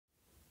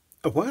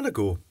A while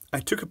ago, I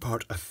took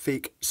apart a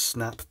fake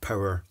Snap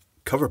Power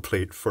cover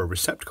plate for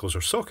receptacles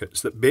or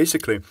sockets that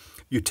basically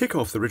you take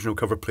off the original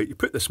cover plate, you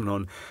put this one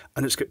on,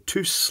 and it's got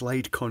two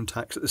slide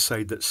contacts at the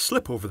side that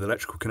slip over the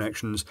electrical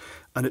connections,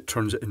 and it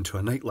turns it into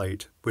a night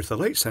light with a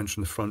light sensor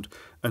in the front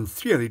and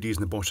 3 LEDs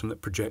in the bottom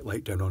that project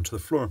light down onto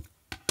the floor.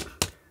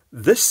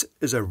 This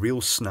is a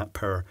real Snap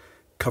Power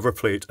cover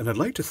plate, and I'd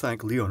like to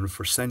thank Leon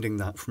for sending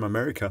that from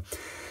America.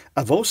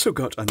 I've also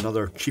got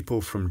another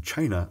cheapo from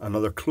China,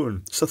 another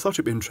clone, so I thought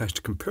it'd be interesting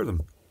to compare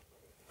them.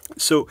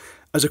 So,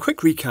 as a quick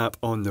recap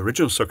on the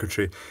original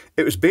circuitry,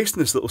 it was based on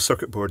this little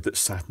circuit board that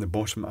sat in the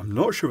bottom. I'm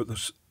not sure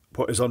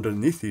what is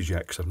underneath these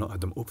yet, because I've not had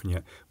them open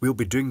yet. We'll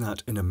be doing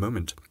that in a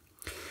moment.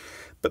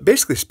 But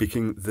basically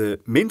speaking, the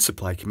main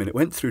supply came in. It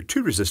went through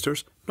 2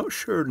 resistors. Not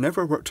sure,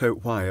 never worked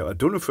out why. I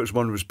don't know if it was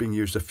one was being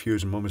used as a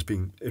fuse and one was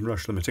being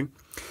inrush limiting.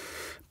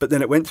 But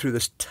then it went through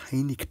this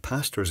tiny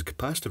capacitor as a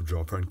capacitive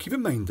dropper. And keep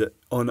in mind that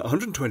on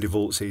 120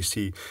 volts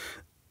AC,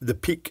 the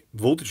peak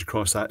voltage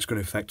across that is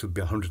going to effectively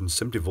be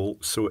 170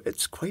 volts. So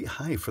it's quite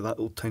high for that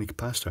little tiny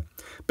capacitor.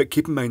 But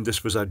keep in mind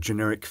this was a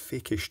generic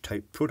fake-ish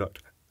type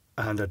product.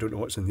 And I don't know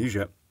what's in these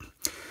yet.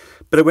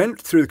 But I went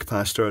through the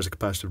capacitor as a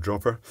capacitive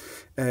dropper.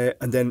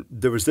 And then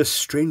there was this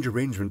strange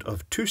arrangement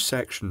of 2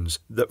 sections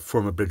that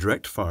form a bridge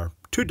rectifier.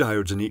 2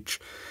 diodes in each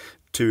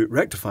to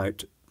rectify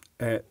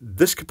it.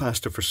 This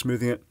capacitor for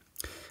smoothing it.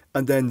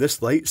 And then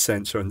this light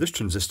sensor and this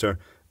transistor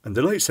and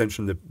the light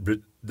sensor and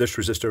this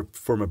resistor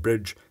form a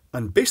bridge,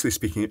 and basically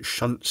speaking it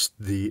shunts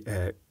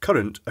the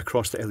current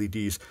across the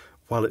LEDs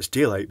while it's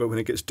daylight, but when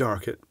it gets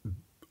dark it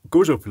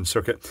goes open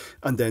circuit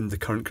and then the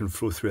current can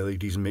flow through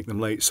LEDs and make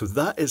them light. So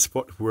that is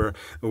what we're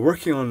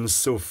working on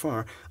so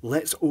far.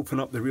 Let's open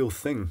up the real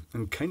thing.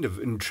 I'm kind of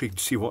intrigued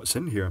to see what's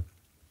in here.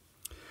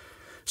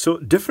 So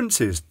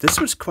differences. This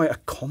was quite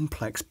a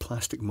complex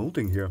plastic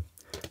moulding here.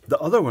 The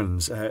other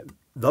ones,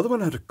 the other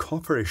one had a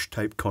copperish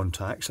type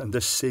contacts and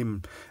this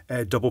same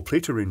double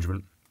plate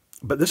arrangement.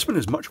 But this one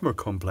is much more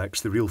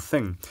complex, the real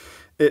thing.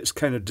 It's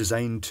kind of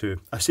designed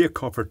to, I see a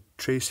copper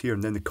trace here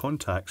and then the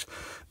contacts,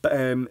 but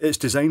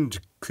it's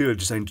clearly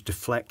designed to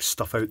deflect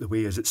stuff out the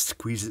way as it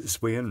squeezes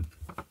its way in.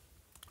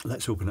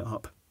 Let's open it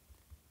up.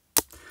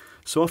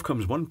 So off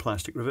comes 1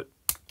 plastic rivet,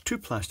 2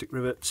 plastic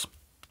rivets,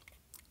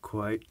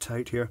 quite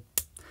tight here,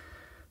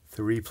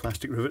 3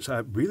 plastic rivets. I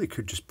really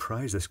could just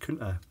prise this,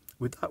 couldn't I?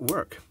 Would that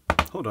work?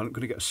 Hold on, I'm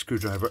going to get a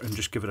screwdriver and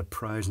just give it a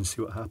prise and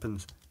see what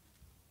happens.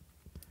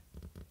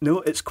 No,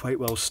 it's quite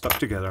well stuck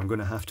together. I'm going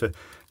to have to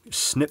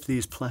snip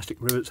these plastic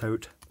rivets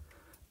out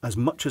as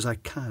much as I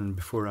can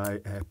before I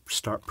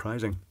start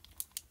prizing.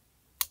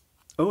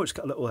 Oh, it's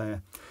got a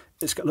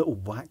little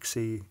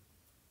waxy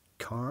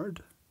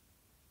card.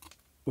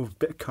 Oh, a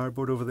bit of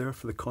cardboard over there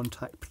for the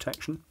contact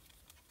protection.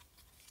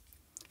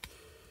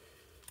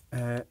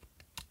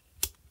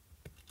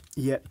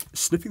 Yet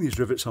snipping these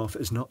rivets off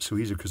is not so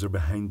easy because they're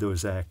behind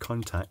those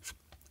contacts.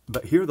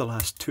 But here are the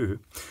last 2,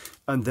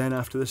 and then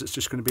after this it's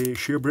just going to be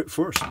sheer brute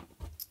force.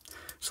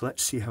 So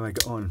let's see how I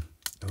get on.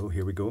 Oh,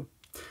 here we go.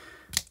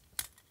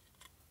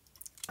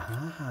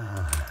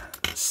 Ah,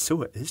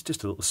 so it is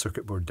just a little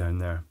circuit board down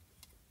there.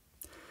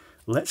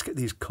 Let's get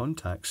these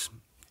contacts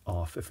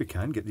off, if we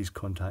can get these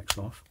contacts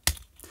off.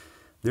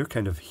 They're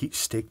kind of heat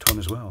staked on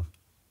as well.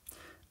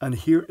 And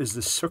here is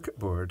the circuit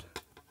board.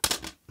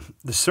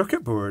 The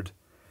circuit board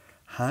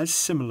has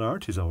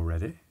similarities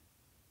already.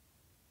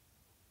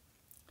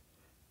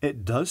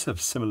 It does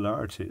have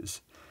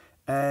similarities.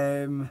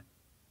 Let's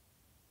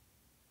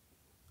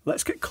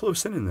get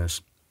close in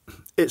this.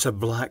 It's a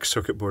black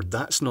circuit board.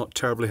 That's not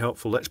terribly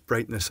helpful. Let's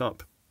brighten this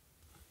up.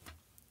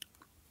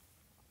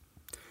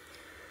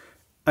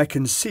 I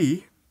can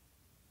see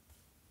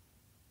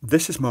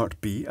this is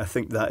marked B. I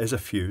think that is a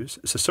fuse.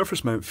 It's a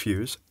surface mount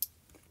fuse.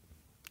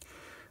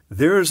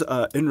 There's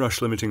an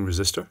inrush limiting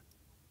resistor.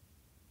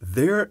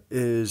 There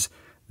is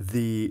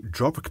the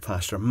dropper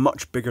capacitor,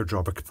 much bigger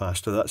dropper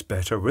capacitor, that's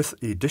better, with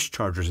a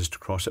discharge resistor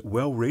across it,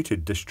 well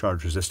rated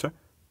discharge resistor.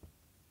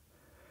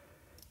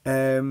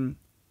 And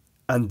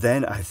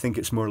then I think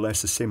it's more or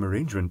less the same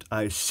arrangement.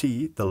 I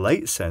see the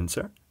light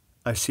sensor,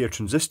 I see a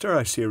transistor,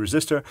 I see a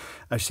resistor,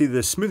 I see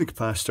the smoothing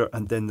capacitor,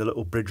 and then the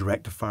little bridge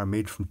rectifier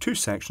made from 2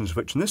 sections,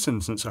 which in this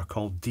instance are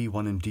called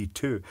D1 and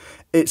D2.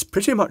 It's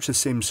pretty much the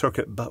same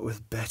circuit, but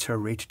with better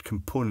rated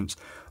components,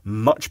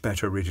 much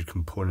better rated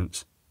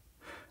components.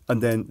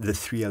 And then the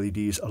 3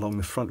 LEDs along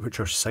the front, which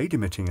are side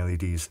emitting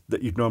LEDs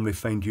that you'd normally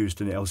find used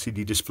in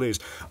LCD displays.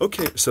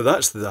 Okay, so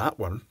that's that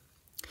one.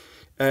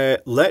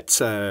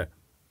 Let's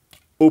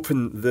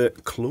open the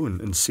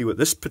clone and see what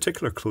this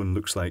particular clone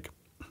looks like.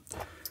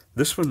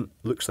 This one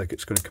looks like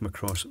it's going to come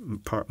across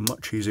apart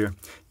much easier.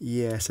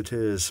 Yes, it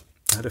is.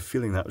 I had a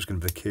feeling that was going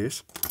to be the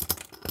case.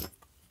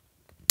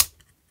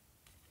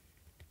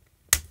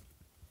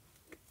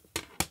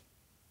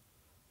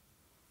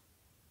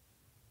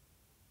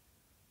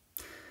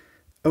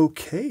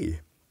 Okay,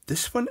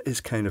 this one is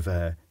kind of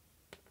a,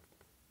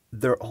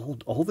 they're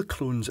all the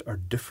clones are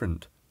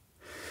different.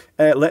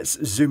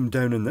 Let's zoom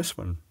down on this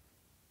one.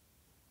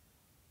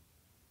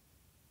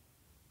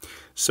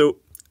 So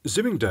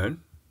zooming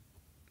down,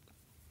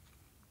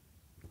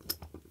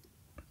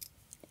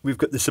 we've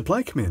got the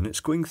supply coming in. It's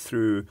going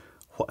through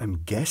what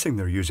I'm guessing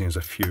they're using as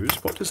a fuse.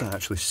 What does that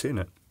actually say in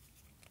it?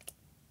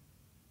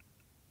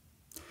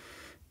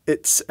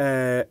 It's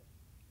a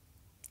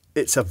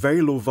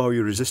very low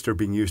value resistor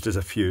being used as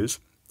a fuse.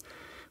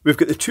 We've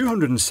got the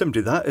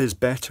 270, that is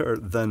better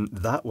than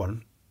that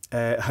one.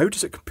 How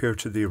does it compare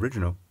to the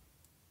original?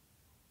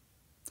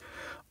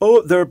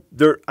 Oh,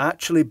 they're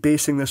actually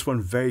basing this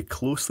one very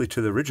closely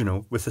to the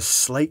original with a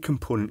slight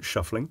component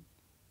shuffling.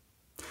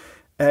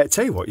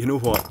 Tell you what, you know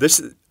what?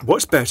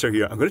 What's better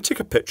here? I'm going to take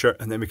a picture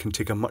and then we can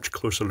take a much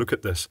closer look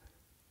at this.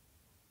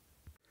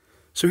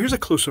 So here's a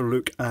closer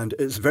look, and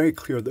it's very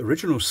clear the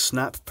original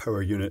Snap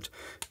Power unit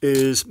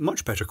is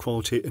much better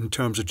quality in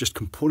terms of just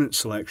component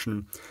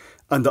selection,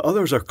 and the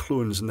others are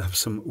clones and they have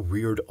some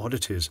weird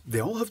oddities. They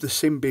all have the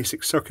same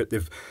basic circuit.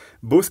 They've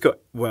both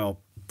got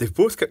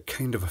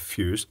kind of a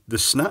fuse. The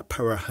Snap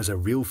Power has a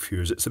real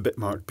fuse. It's a bit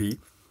marked B.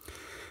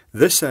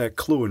 This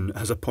clone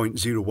has a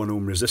 0.01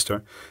 ohm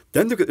resistor.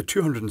 Then they've got the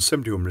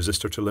 270 ohm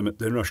resistor to limit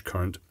the inrush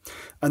current.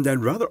 And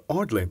then rather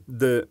oddly,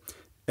 the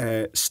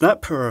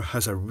Snap Power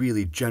has a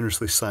really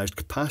generously sized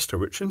capacitor,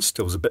 which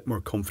instills a bit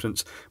more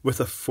confidence with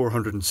a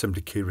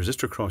 470k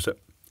resistor across it.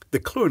 The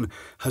clone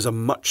has a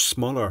much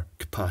smaller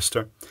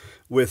capacitor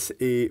with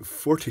a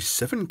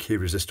 47k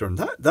resistor, and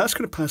that's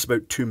going to pass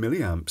about 2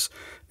 milliamps.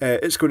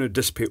 It's going to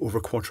dissipate over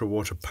a quarter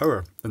watt of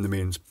power in the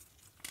mains.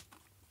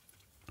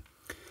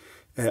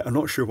 I'm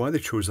not sure why they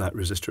chose that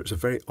resistor. It's a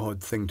very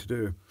odd thing to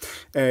do.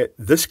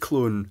 This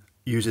clone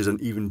uses an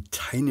even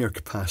tinier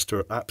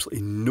capacitor.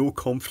 Absolutely no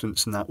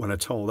confidence in that one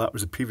at all. That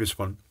was the previous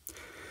one.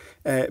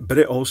 But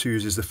it also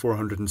uses the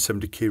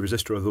 470k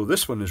resistor, although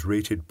this one is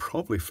rated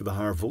probably for the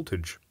higher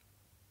voltage,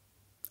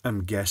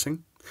 I'm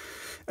guessing.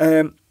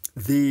 All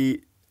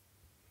the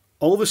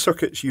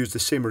circuits use the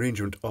same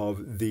arrangement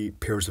of the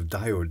pairs of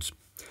diodes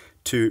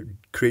to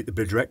create the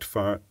bridge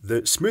rectifier.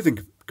 The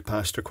smoothing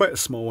capacitor, quite a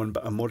small one,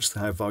 but a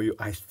modestly high value,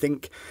 I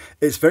think.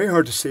 It's very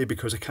hard to say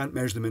because I can't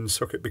measure them in the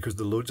circuit because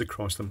the loads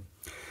across them.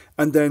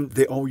 And then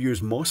they all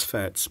use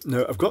MOSFETs.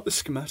 Now, I've got the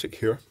schematic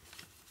here,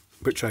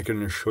 which I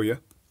can show you.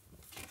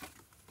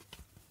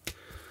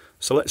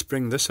 So let's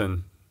bring this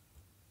in.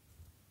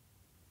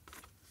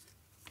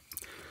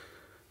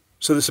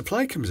 So the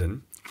supply comes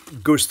in,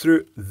 goes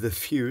through the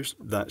fuse,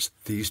 that's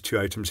these two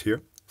items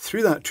here,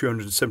 through that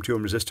 270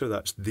 ohm resistor,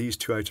 that's these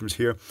two items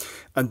here,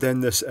 and then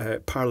this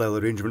parallel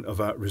arrangement of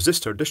a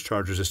resistor,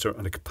 discharge resistor,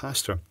 and a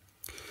capacitor.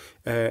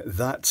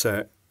 That's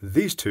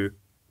these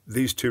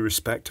two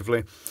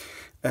respectively.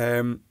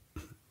 Then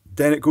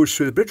it goes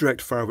through the bridge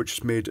rectifier, which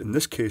is made in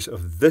this case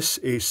of this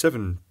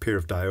A7 pair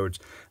of diodes,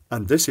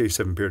 and this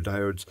A7 pair of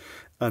diodes,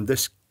 and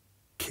this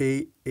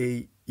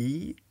KAE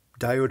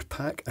diode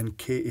pack and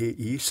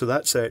KAE. So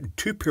that's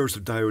two pairs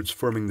of diodes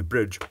forming the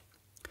bridge.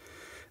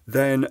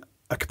 Then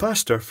a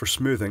capacitor for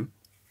smoothing,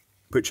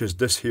 which is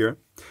this here.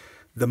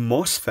 The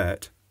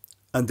MOSFET,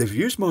 and they've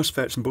used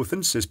MOSFETs in both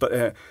instances,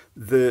 but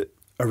the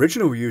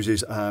original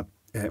uses a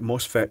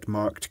MOSFET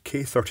marked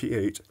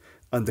K38,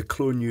 and the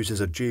clone uses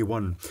a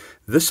J1.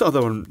 This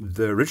other one,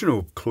 the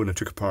original clone I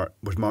took apart,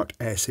 was marked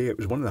SA. It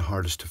was one of the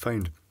hardest to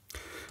find.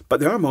 But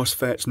there are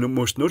MOSFETs,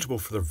 most notable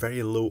for their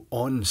very low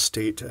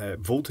on-state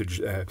voltage.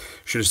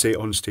 Should I say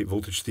on-state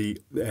voltage? The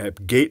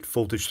gate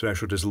voltage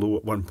threshold is low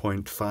at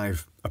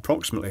 1.5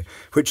 approximately,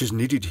 which is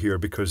needed here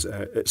because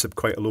it's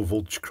quite a low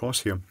voltage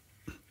cross here.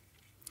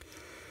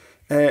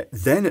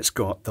 Then it's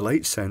got the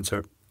light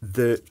sensor.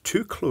 The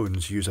two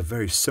clones use a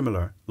very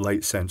similar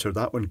light sensor.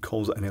 That one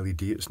calls it an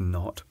LED, it's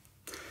not.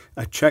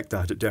 I checked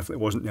that, it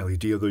definitely wasn't an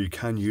LED, although you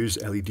can use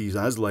LEDs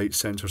as light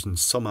sensors in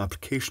some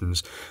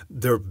applications.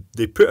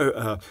 They put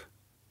out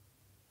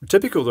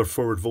typical their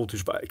forward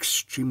voltage, but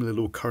extremely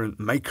low current,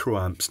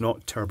 microamps,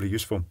 not terribly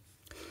useful.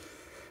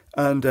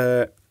 And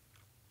they've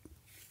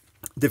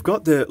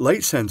got the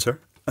light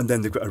sensor, and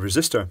then they've got a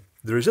resistor.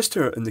 The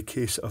resistor in the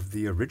case of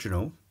the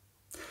original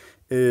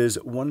is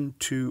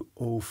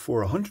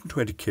 1204,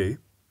 120k.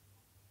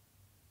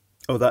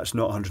 Oh, that's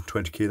not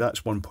 120k,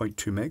 that's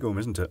 1.2 mega ohm,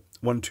 isn't it?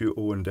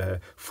 120 and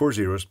 4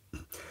 zeros.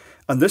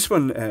 And this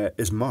one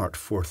is marked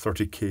for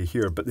 30k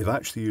here, but they've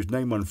actually used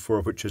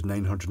 914, which is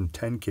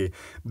 910k,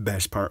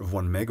 best part of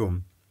 1 mega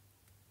ohm.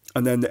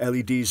 And then the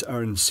LEDs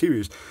are in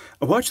series.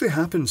 And what actually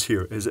happens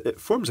here is it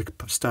forms a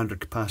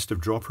standard capacitive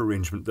dropper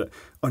arrangement that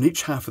on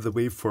each half of the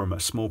waveform, a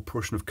small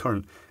portion of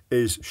current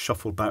is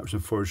shuffled backwards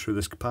and forwards through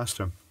this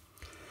capacitor.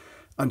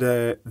 And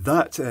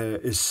that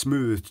is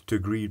smoothed to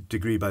a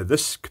degree by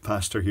this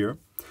capacitor here.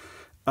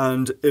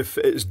 And if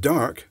it's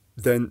dark,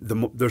 then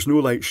there's no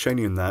light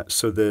shining in that,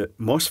 so the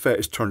MOSFET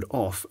is turned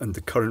off and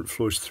the current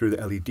flows through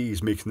the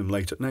LEDs, making them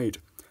light at night.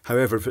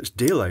 However, if it's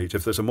daylight,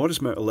 if there's a modest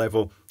amount of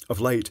level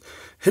of light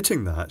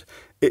hitting that,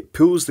 it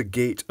pulls the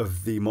gate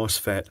of the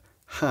MOSFET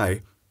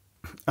high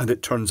and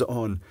it turns it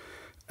on.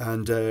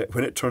 And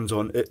when it turns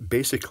on, it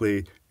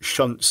basically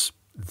shunts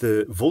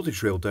the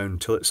voltage rail down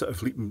until it sort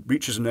of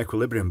reaches an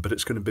equilibrium, but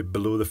it's going to be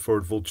below the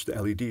forward voltage of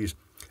the LEDs.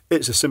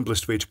 it's the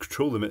simplest way to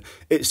control them.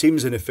 It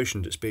seems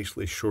inefficient, it's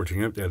basically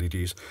shorting out the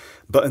LEDs.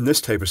 But in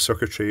this type of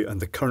circuitry and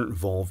the current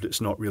involved,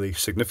 it's not really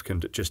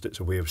significant, it's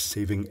a way of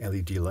saving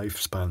LED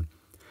lifespan.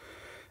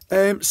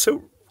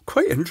 So,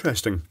 quite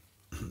interesting.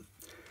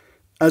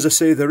 As I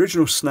say, the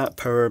original Snap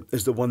Power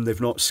is the one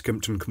they've not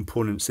skimped on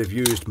components. They've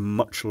used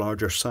much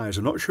larger size.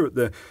 I'm not sure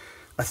what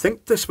I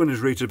think this one is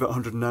rated about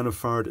 100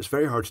 nanofarad. It's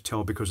very hard to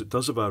tell because it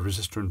does have a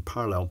resistor in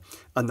parallel,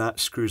 and that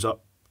screws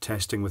up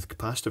testing with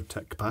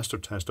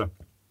capacitor tester.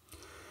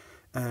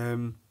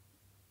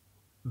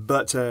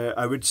 But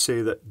I would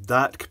say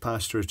that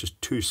capacitor is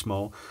just too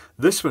small.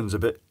 This one's a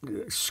bit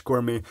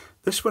squirmy.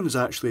 This one is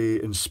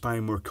actually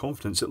inspiring more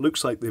confidence. It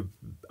looks like they've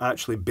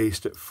actually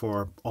based it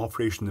for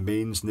operation of the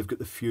mains, and they've got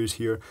the fuse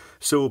here.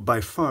 So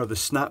by far the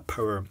Snap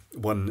Power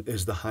one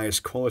is the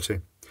highest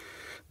quality.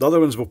 The other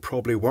ones will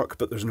probably work,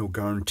 but there's no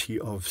guarantee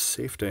of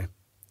safety.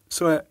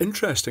 So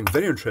interesting,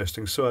 very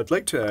interesting. So I'd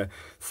like to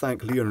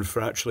thank Leon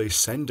for actually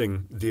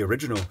sending the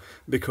original,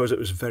 because it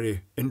was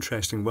very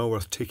interesting, well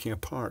worth taking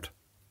apart.